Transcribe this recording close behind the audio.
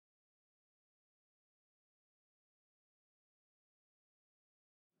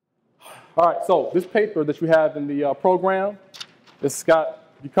All right, so this paper that you have in the program, it's got,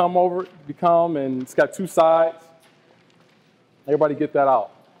 you come, and it's got two sides. Everybody get that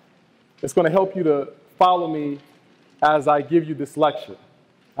out. It's going to help you to follow me as I give you this lecture.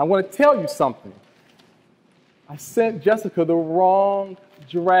 I want to tell you something. I sent Jessica the wrong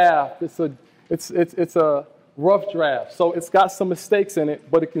draft. It's a rough draft, so it's got some mistakes in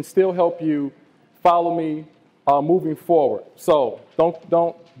it, but it can still help you follow me moving forward. So don't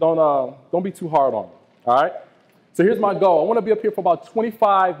be too hard on me. All right. So here's my goal. I want to be up here for about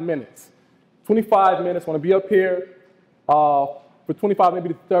 25 minutes. 25 minutes. I want to be up here for 25,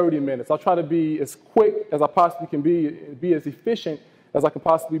 maybe 30 minutes. I'll try to be as quick as I possibly can be as efficient as I can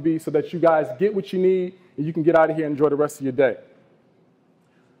possibly be, so that you guys get what you need and you can get out of here and enjoy the rest of your day.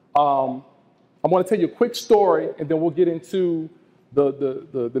 I'm going to tell you a quick story, and then we'll get into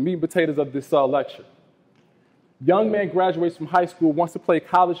the meat and potatoes of this lecture. Young man graduates from high school, wants to play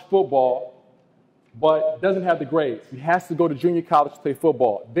college football, but doesn't have the grades. He has to go to junior college to play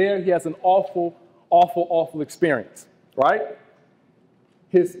football. There, he has an awful, awful, awful experience, right?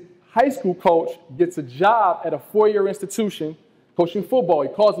 His high school coach gets a job at a four-year institution coaching football. He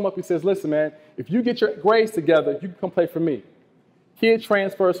calls him up, he says, listen, man, if you get your grades together, you can come play for me. Kid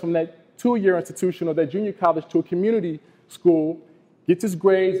transfers from that two-year institution or that junior college to a community school, gets his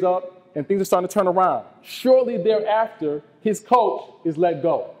grades up, and things are starting to turn around. Shortly thereafter, his coach is let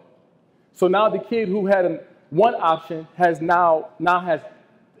go. So now the kid who had one option doesn't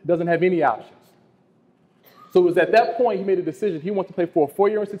have any options. So it was at that point he made a decision. He wanted to play for a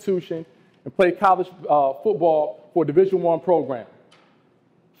four-year institution and play college football for a Division I program.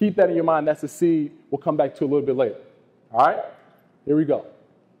 Keep that in your mind. That's a seed we'll come back to a little bit later. All right? Here we go.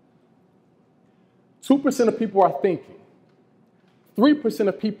 2% of people are thinking. 3%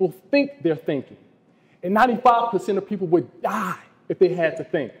 of people think they're thinking. And 95% of people would die if they had to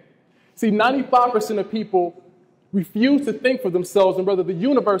think. See, 95% of people refuse to think for themselves and whether the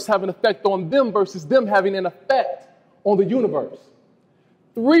universe have an effect on them versus them having an effect on the universe.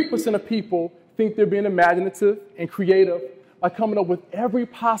 3% of people think they're being imaginative and creative by coming up with every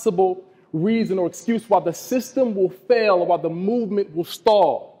possible reason or excuse why the system will fail or why the movement will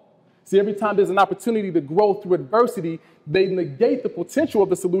stall. See, every time there's an opportunity to grow through adversity, they negate the potential of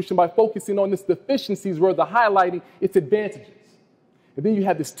the solution by focusing on its deficiencies rather than highlighting its advantages. And then you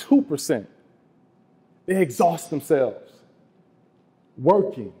have this 2%. They exhaust themselves,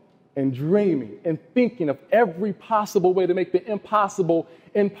 working and dreaming and thinking of every possible way to make the impossible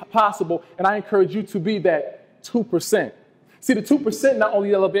impossible. And I encourage you to be that 2%. See, the 2% not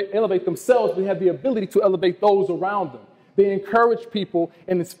only elevate themselves, but have the ability to elevate those around them. They encourage people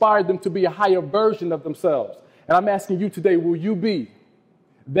and inspire them to be a higher version of themselves. And I'm asking you today, will you be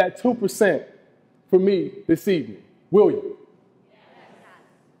that 2% for me this evening? Will you?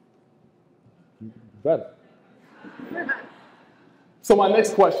 Better. So my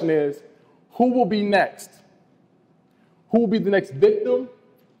next question is, who will be next? Who will be the next victim?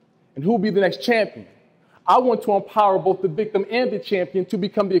 And who will be the next champion? I want to empower both the victim and the champion to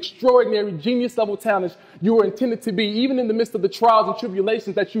become the extraordinary genius-level talents you are intended to be, even in the midst of the trials and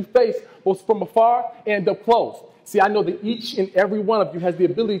tribulations that you face, both from afar and up close. See, I know that each and every one of you has the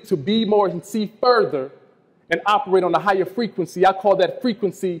ability to be more and see further and operate on a higher frequency. I call that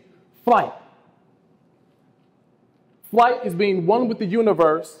frequency flight. Flight is being one with the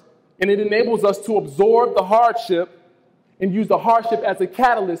universe, and it enables us to absorb the hardship and use the hardship as a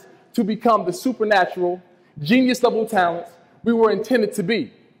catalyst to become the supernatural, genius-level talents we were intended to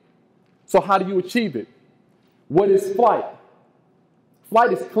be. So how do you achieve it? What is flight?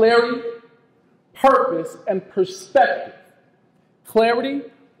 Flight is clarity, purpose, and perspective. Clarity,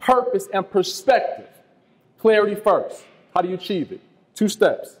 purpose, and perspective. Clarity first. How do you achieve it? 2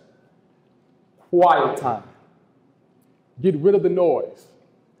 steps. Quiet time. Get rid of the noise.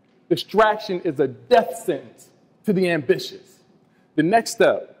 Distraction is a death sentence to the ambitious. The next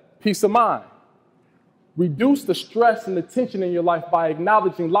step, peace of mind. Reduce the stress and the tension in your life by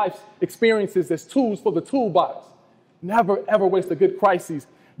acknowledging life's experiences as tools for the toolbox. Never, ever waste a good crisis.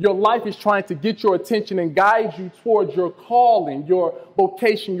 Your life is trying to get your attention and guide you towards your calling, your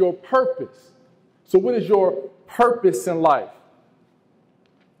vocation, your purpose. So what is your purpose in life?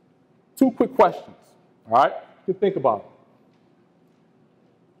 2 quick questions, all right? You can think about it.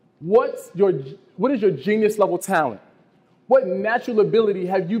 What is your genius level talent? What natural ability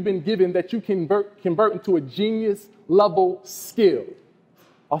have you been given that you can convert into a genius level skill?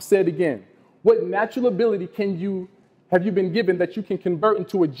 I'll say it again. What natural ability have you been given that you can convert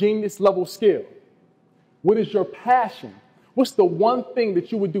into a genius level skill? What is your passion? What's the one thing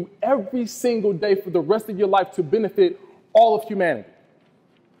that you would do every single day for the rest of your life to benefit all of humanity?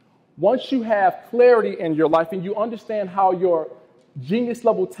 Once you have clarity in your life and you understand how your genius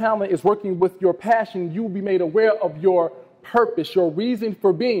level talent is working with your passion, you will be made aware of your purpose, your reason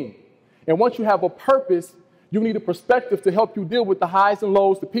for being. And once you have a purpose, you need a perspective to help you deal with the highs and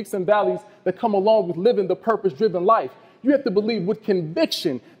lows, the peaks and valleys that come along with living the purpose-driven life. You have to believe with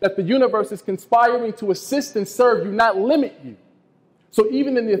conviction that the universe is conspiring to assist and serve you, not limit you. So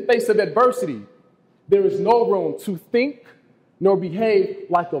even in the face of adversity, there is no room to think nor behave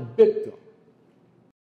like a victim.